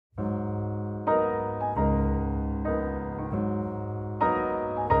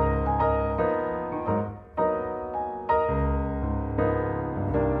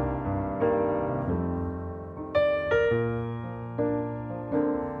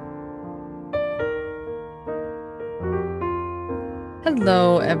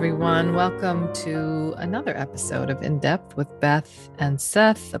Hello, everyone. Welcome to another episode of In Depth with Beth and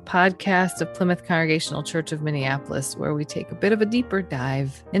Seth, a podcast of Plymouth Congregational Church of Minneapolis, where we take a bit of a deeper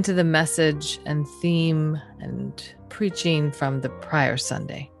dive into the message and theme and preaching from the prior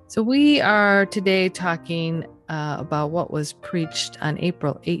Sunday. So we are today talking about what was preached on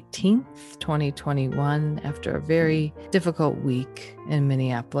April 18th, 2021, after a very difficult week in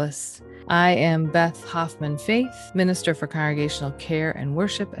Minneapolis. I am Beth Hoffman Faith, Minister for Congregational Care and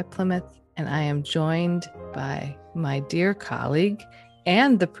Worship at Plymouth, and I am joined by my dear colleague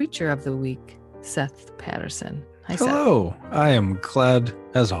and the preacher of the week, Seth Patterson. Hi, Hello. Seth. I am glad,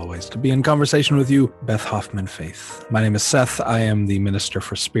 as always, to be in conversation with you, Beth Hoffman Faith. My name is Seth. I am the Minister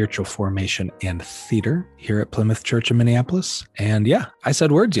for Spiritual Formation and Theater here at Plymouth Church in Minneapolis. And yeah, I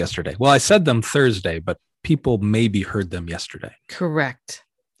said words yesterday. Well, I said them Thursday, but people maybe heard them yesterday. Correct.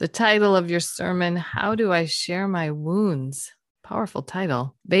 The title of your sermon, How Do I Share My Wounds? Powerful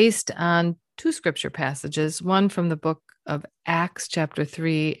title, based on two scripture passages, one from the book of Acts chapter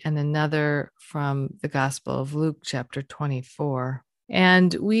 3 and another from the Gospel of Luke chapter 24.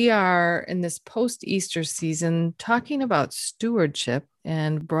 And we are in this post-Easter season talking about stewardship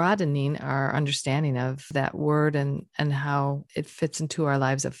and broadening our understanding of that word and how it fits into our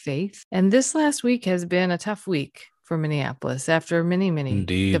lives of faith. And this last week has been a tough week for Minneapolis after many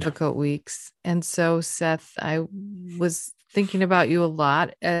Indeed. difficult weeks. And so, Seth, I was thinking about you a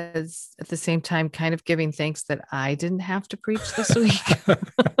lot, as at the same time kind of giving thanks that I didn't have to preach this week.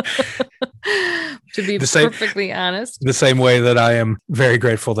 To be perfectly honest. The same way that I am very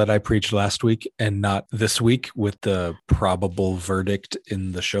grateful that I preached last week and not this week with the probable verdict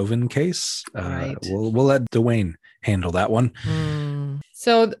in the Chauvin case. Right. We'll let Dwayne handle that one.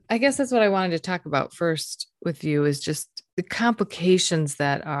 So I guess that's what I wanted to talk about first with you, is just the complications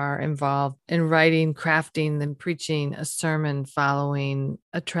that are involved in writing, crafting, and preaching a sermon following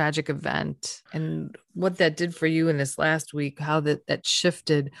a tragic event, and what that did for you in this last week, how that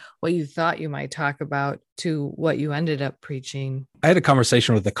shifted what you thought you might talk about to what you ended up preaching. I had a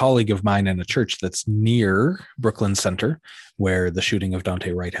conversation with a colleague of mine in a church that's near Brooklyn Center, where the shooting of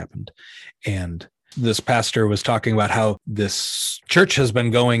Daunte Wright happened. And this pastor was talking about how this church has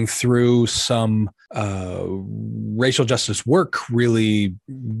been going through some racial justice work, really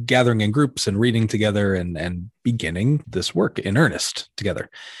gathering in groups and reading together and beginning this work in earnest together.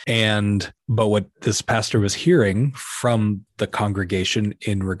 But what this pastor was hearing from the congregation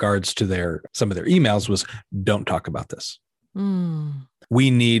in regards to some of their emails was, don't talk about this. We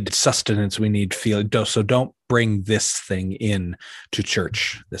need sustenance. We need feeling. So don't bring this thing in to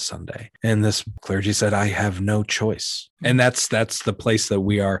church this Sunday. And this clergy said, I have no choice. And that's the place that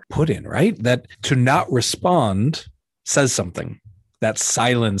we are put in, right? That to not respond says something. That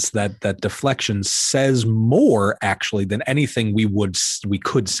silence, that deflection says more actually than anything we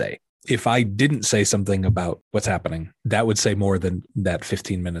could say. If I didn't say something about what's happening, that would say more than that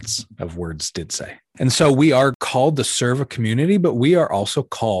 15 minutes of words did say. And so we are called to serve a community, but we are also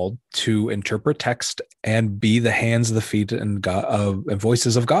called to interpret text and be the hands, the feet, and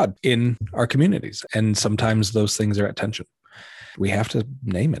voices of God in our communities. And sometimes those things are at tension. We have to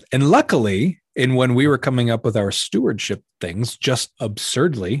name it. And luckily, when we were coming up with our stewardship things, just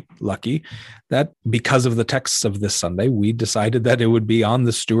absurdly lucky that because of the texts of this Sunday, we decided that it would be on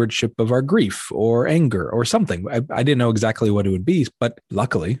the stewardship of our grief or anger or something. I didn't know exactly what it would be, but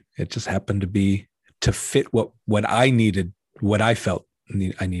luckily it just happened to be to fit what I needed, what I felt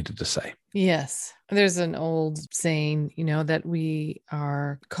I needed to say. Yes. There's an old saying, that we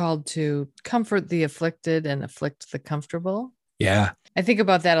are called to comfort the afflicted and afflict the comfortable. Yeah. I think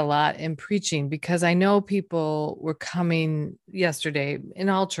about that a lot in preaching, because I know people were coming yesterday in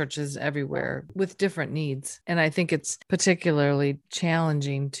all churches everywhere with different needs. And I think it's particularly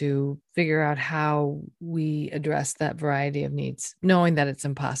challenging to figure out how we address that variety of needs, knowing that it's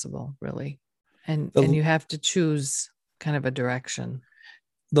impossible, really. And you have to choose kind of a direction.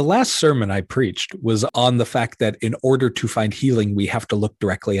 The last sermon I preached was on the fact that in order to find healing, we have to look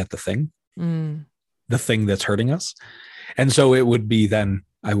directly at the thing that's hurting us. And so it would be then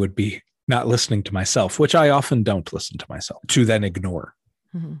I would be not listening to myself, which I often don't listen to myself, to then ignore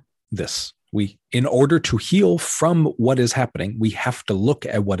this. In order to heal from what is happening, we have to look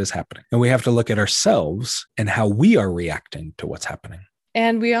at what is happening, and we have to look at ourselves and how we are reacting to what's happening.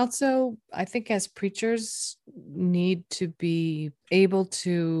 And we also, I think as preachers, need to be able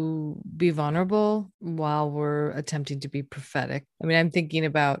to be vulnerable while we're attempting to be prophetic. I mean, I'm thinking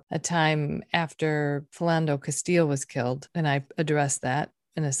about a time after Philando Castile was killed, and I addressed that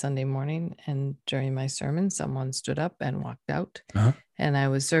in a Sunday morning. And during my sermon, someone stood up and walked out And I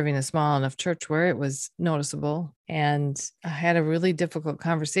was serving a small enough church where it was noticeable. And I had a really difficult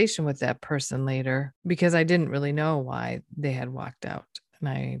conversation with that person later because I didn't really know why they had walked out. And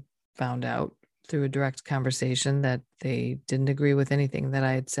I found out through a direct conversation that they didn't agree with anything that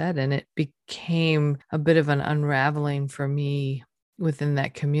I had said. And it became a bit of an unraveling for me within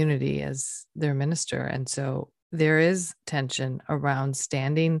that community as their minister. And so there is tension around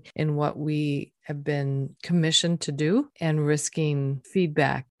standing in what we have been commissioned to do and risking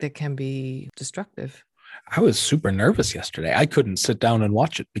feedback that can be destructive. I was super nervous yesterday. I couldn't sit down and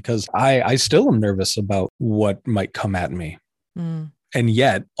watch it because I still am nervous about what might come at me. And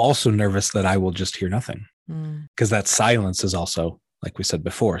yet also nervous that I will just hear nothing, because that silence is also, like we said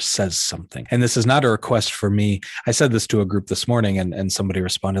before, says something. And this is not a request for me. I said this to a group this morning and somebody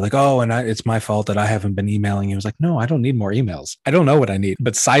responded like, oh, and it's my fault that I haven't been emailing you. I was like, no, I don't need more emails. I don't know what I need,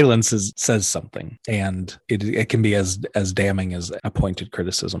 but silence says something. And it can be as damning as a pointed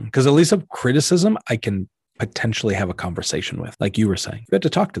criticism, because at least of criticism, I can potentially have a conversation with, like you were saying. You have to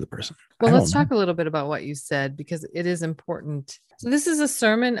talk to the person. Well, let's talk a little bit about what you said, because it is important. So this is a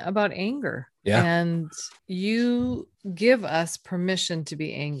sermon about anger. Yeah. And you give us permission to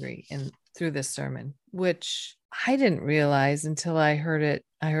be angry through this sermon, which I didn't realize until I heard it.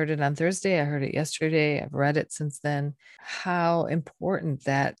 I heard it on Thursday. I heard it yesterday. I've read it since then, how important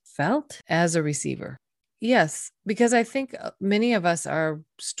that felt as a receiver. Yes, because I think many of us are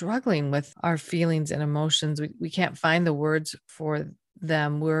struggling with our feelings and emotions. We can't find the words for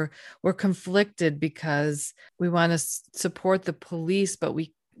them. We're conflicted because we want to support the police, but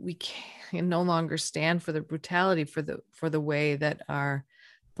we can no longer stand for the brutality for the way that our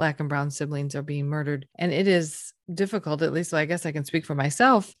Black and brown siblings are being murdered. And it is difficult, at least I guess I can speak for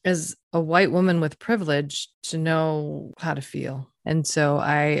myself as a white woman with privilege, to know how to feel. And so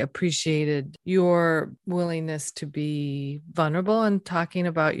I appreciated your willingness to be vulnerable and talking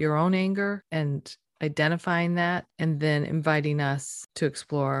about your own anger and identifying that, and then inviting us to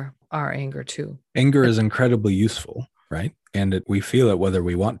explore our anger too. Anger is incredibly useful, right? And we feel it whether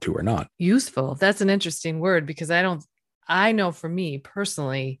we want to or not. Useful. That's an interesting word, because I know for me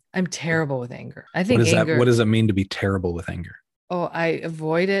personally, I'm terrible with anger. I think what does it mean to be terrible with anger? Oh, I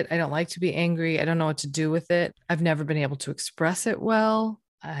avoid it. I don't like to be angry. I don't know what to do with it. I've never been able to express it well.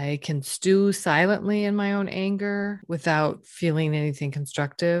 I can stew silently in my own anger without feeling anything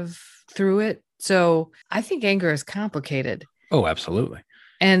constructive through it. So I think anger is complicated. Oh, absolutely.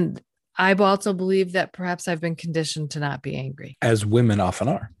 And I also believe that perhaps I've been conditioned to not be angry. As women often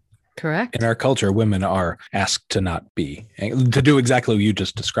are. Correct. In our culture, women are asked to not be, to do exactly what you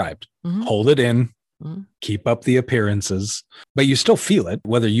just described. Mm-hmm. Hold it in, keep up the appearances, but you still feel it,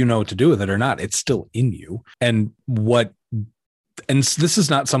 whether you know what to do with it or not. It's still in you. And this is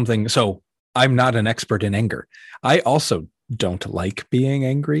not something, so I'm not an expert in anger. I also don't like being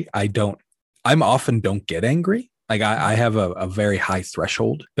angry. I often don't get angry. Like I have a very high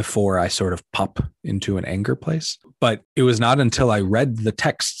threshold before I sort of pop into an anger place. But it was not until I read the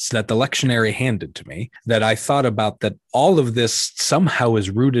texts that the lectionary handed to me that I thought about that all of this somehow is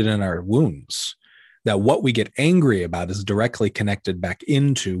rooted in our wounds, that what we get angry about is directly connected back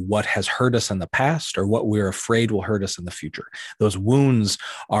into what has hurt us in the past or what we're afraid will hurt us in the future. Those wounds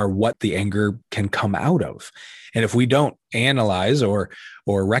are what the anger can come out of. And if we don't analyze or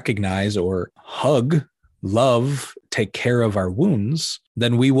recognize or hug, love, take care of our wounds,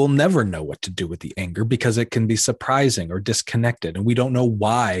 then we will never know what to do with the anger, because it can be surprising or disconnected. And we don't know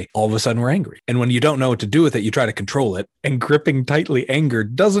why all of a sudden we're angry. And when you don't know what to do with it, you try to control it. And gripping tightly anger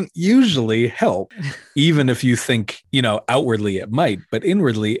doesn't usually help, even if you think, outwardly it might. But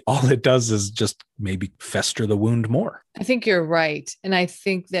inwardly, all it does is just maybe fester the wound more. I think you're right. And I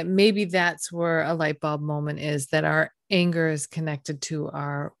think that maybe that's where a light bulb moment is, that our anger is connected to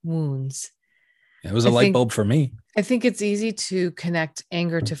our wounds. It was a light bulb for me. I think it's easy to connect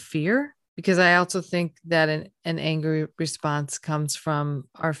anger to fear, because I also think that an angry response comes from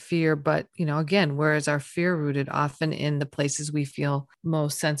our fear. But, again, where is our fear rooted? Often in the places we feel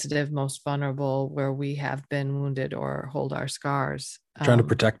most sensitive, most vulnerable, where we have been wounded or hold our scars. Trying to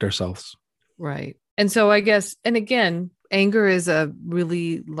protect ourselves. Right. And so I guess, and again, anger is a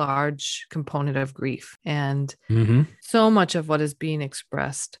really large component of grief. And so much of what is being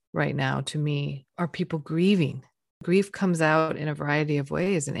expressed right now to me are people grieving. Grief comes out in a variety of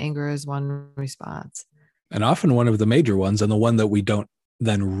ways, and anger is one response. And often one of the major ones, and the one that we don't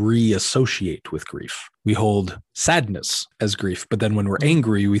then reassociate with grief. We hold sadness as grief, but then when we're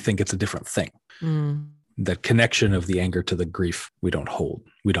angry, we think it's a different thing. That connection of the anger to the grief, we don't hold.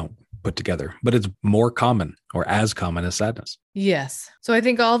 We don't put together, but it's more common or as common as sadness. Yes. So I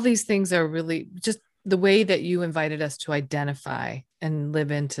think all these things are really just the way that you invited us to identify and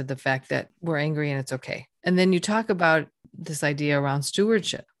live into the fact that we're angry and it's okay. And then you talk about this idea around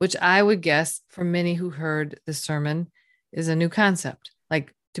stewardship, which I would guess for many who heard the sermon is a new concept,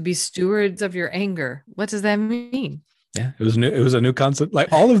 like to be stewards of your anger. What does that mean? Yeah, it was new. It was a new concept.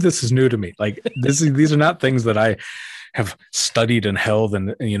 Like all of this is new to me. Like these are not things that I have studied and held,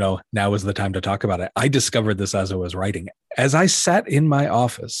 and now is the time to talk about it. I discovered this as I was writing. As I sat in my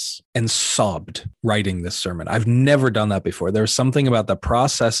office and sobbed writing this sermon. I've never done that before. There's something about the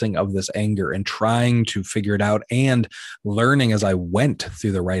processing of this anger and trying to figure it out and learning as I went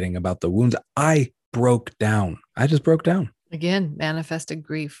through the writing about the wounds. I broke down. I just broke down. Again, manifested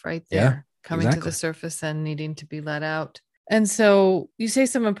grief right there, Yeah, coming exactly to the surface and needing to be let out. And so you say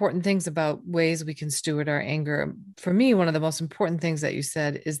some important things about ways we can steward our anger. For me, one of the most important things that you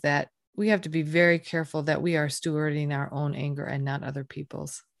said is that we have to be very careful that we are stewarding our own anger and not other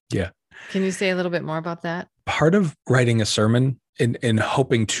people's. Yeah. Can you say a little bit more about that? Part of writing a sermon in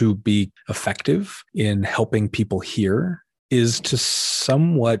hoping to be effective in helping people hear is to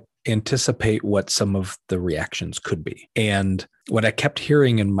somewhat anticipate what some of the reactions could be. And what I kept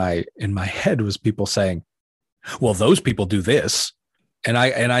hearing in my head was people saying, well, those people do this. And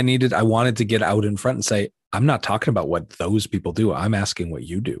I wanted to get out in front and say, I'm not talking about what those people do. I'm asking what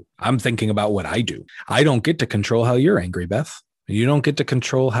you do. I'm thinking about what I do. I don't get to control how you're angry, Beth. You don't get to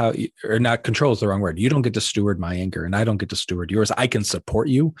control or not control is the wrong word. You don't get to steward my anger and I don't get to steward yours. I can support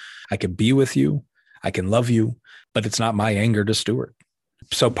you. I can be with you. I can love you, but it's not my anger to steward.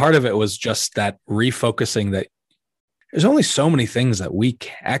 So part of it was just that refocusing that there's only so many things that we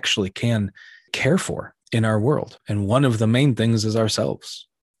actually can care for in our world. And one of the main things is ourselves.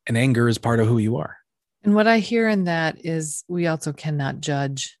 And anger is part of who you are. And what I hear in that is we also cannot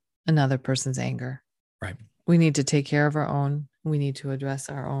judge another person's anger. Right. We need to take care of our own. We need to address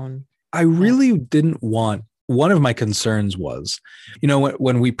our own. I really didn't want, one of my concerns was,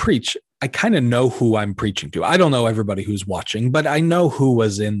 when we preach, I kind of know who I'm preaching to. I don't know everybody who's watching, but I know who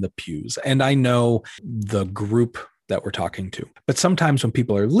was in the pews and I know the group that we're talking to. But sometimes when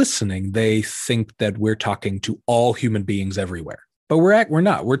people are listening, they think that we're talking to all human beings everywhere. But we're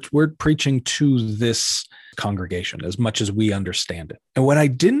not. We're preaching to this congregation as much as we understand it. And what I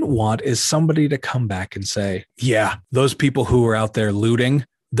didn't want is somebody to come back and say, yeah, those people who are out there looting,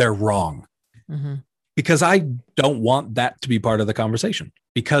 they're wrong. Mm-hmm. Because I don't want that to be part of the conversation.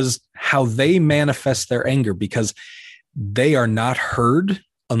 Because how they manifest their anger, because they are not heard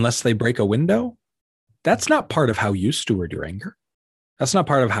unless they break a window, that's not part of how you steward your anger. That's not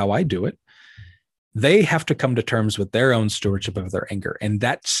part of how I do it. They have to come to terms with their own stewardship of their anger. And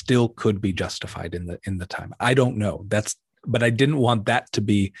that still could be justified in the time. I don't know. But I didn't want that to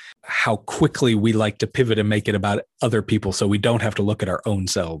be how quickly we like to pivot and make it about other people so we don't have to look at our own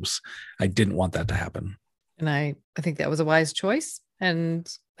selves. I didn't want that to happen. And I think that was a wise choice and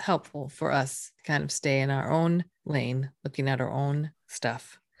helpful for us to kind of stay in our own lane, looking at our own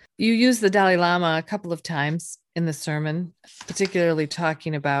stuff. You used the Dalai Lama a couple of times in the sermon, particularly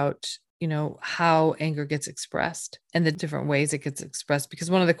talking about, how anger gets expressed and the different ways it gets expressed. Because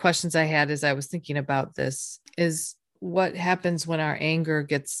one of the questions I had as I was thinking about this is what happens when our anger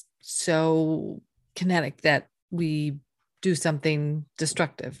gets so kinetic that we do something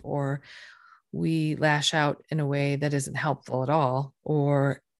destructive or we lash out in a way that isn't helpful at all,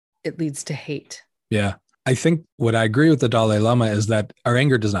 or it leads to hate. Yeah. I think what I agree with the Dalai Lama is that our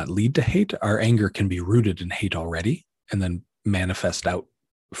anger does not lead to hate. Our anger can be rooted in hate already and then manifest out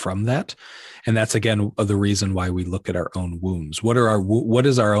from that. And that's, again, the reason why we look at our own wounds. What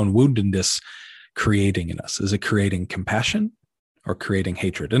is our own woundedness creating in us? Is it creating compassion or creating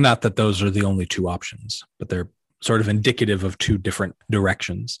hatred? And not that those are the only two options, but they're sort of indicative of two different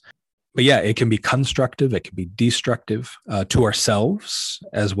directions. But yeah, it can be constructive, it can be destructive to ourselves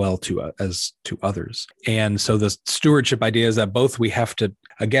as well as to others. And so the stewardship idea is that both we have to,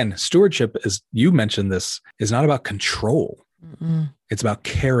 again, stewardship, as you mentioned, this is not about control. Mm-mm. It's about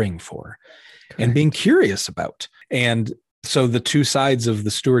caring for Correct. and being curious about. And so the two sides of the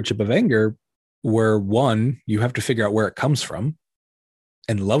stewardship of anger were, one, you have to figure out where it comes from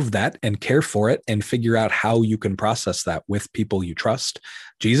and love that and care for it and figure out how you can process that with people you trust.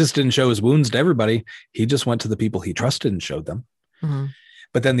 Jesus didn't show his wounds to everybody. He just went to the people he trusted and showed them. Mm-hmm.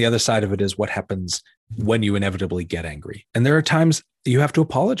 But then the other side of it is what happens when you inevitably get angry. And there are times you have to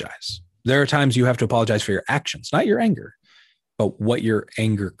apologize. There are times you have to apologize for your actions, not your anger, but what your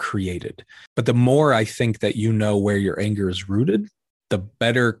anger created. But the more I think that you know where your anger is rooted, the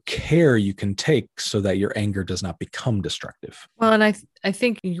better care you can take so that your anger does not become destructive. Well, and I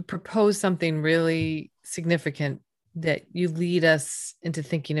think you propose something really significant that you lead us into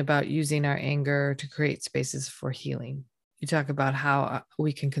thinking about using our anger to create spaces for healing. You talk about how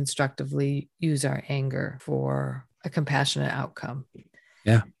we can constructively use our anger for a compassionate outcome.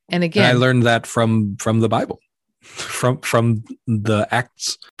 Yeah. And again, I learned that from the Bible, from the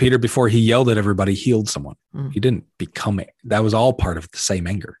Acts. Peter, before he yelled at everybody, healed someone. He didn't become it. That was all part of the same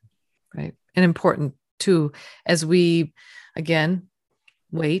anger. Right. And important too, as we, again,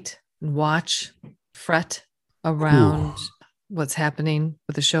 wait and watch, fret around what's happening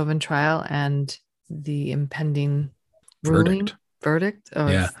with the Chauvin trial and the impending verdict.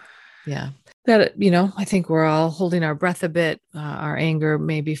 Yeah. That, I think we're all holding our breath a bit. Our anger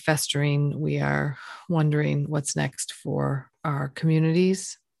may be festering. We are wondering what's next for our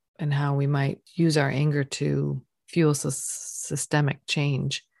communities and how we might use our anger to fuel systemic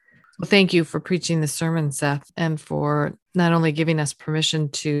change. Well, thank you for preaching the sermon, Seth, and for not only giving us permission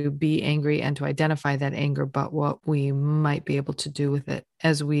to be angry and to identify that anger, but what we might be able to do with it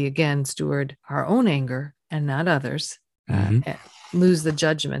as we, again, steward our own anger and not others, lose the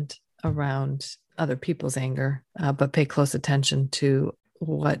judgment around other people's anger, but pay close attention to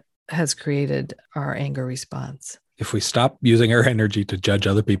what has created our anger response. If we stop using our energy to judge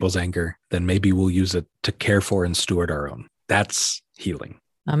other people's anger, then maybe we'll use it to care for and steward our own. That's healing.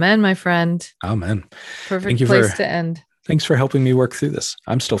 Amen, my friend. Amen. Perfect place to end. Thanks for helping me work through this.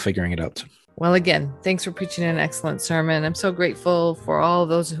 I'm still figuring it out. Well, again, thanks for preaching an excellent sermon. I'm so grateful for all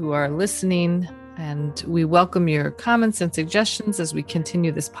those who are listening, and we welcome your comments and suggestions as we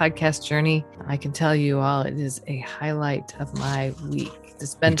continue this podcast journey. I can tell you all, it is a highlight of my week to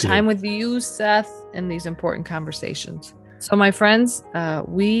spend time with you, Seth, in these important conversations. So my friends,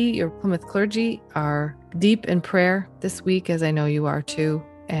 we, your Plymouth clergy, are deep in prayer this week, as I know you are too.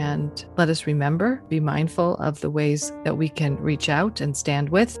 And let us remember, be mindful of the ways that we can reach out and stand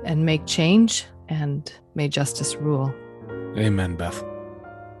with and make change, and may justice rule. Amen, Beth.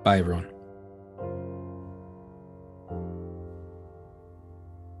 Bye, everyone.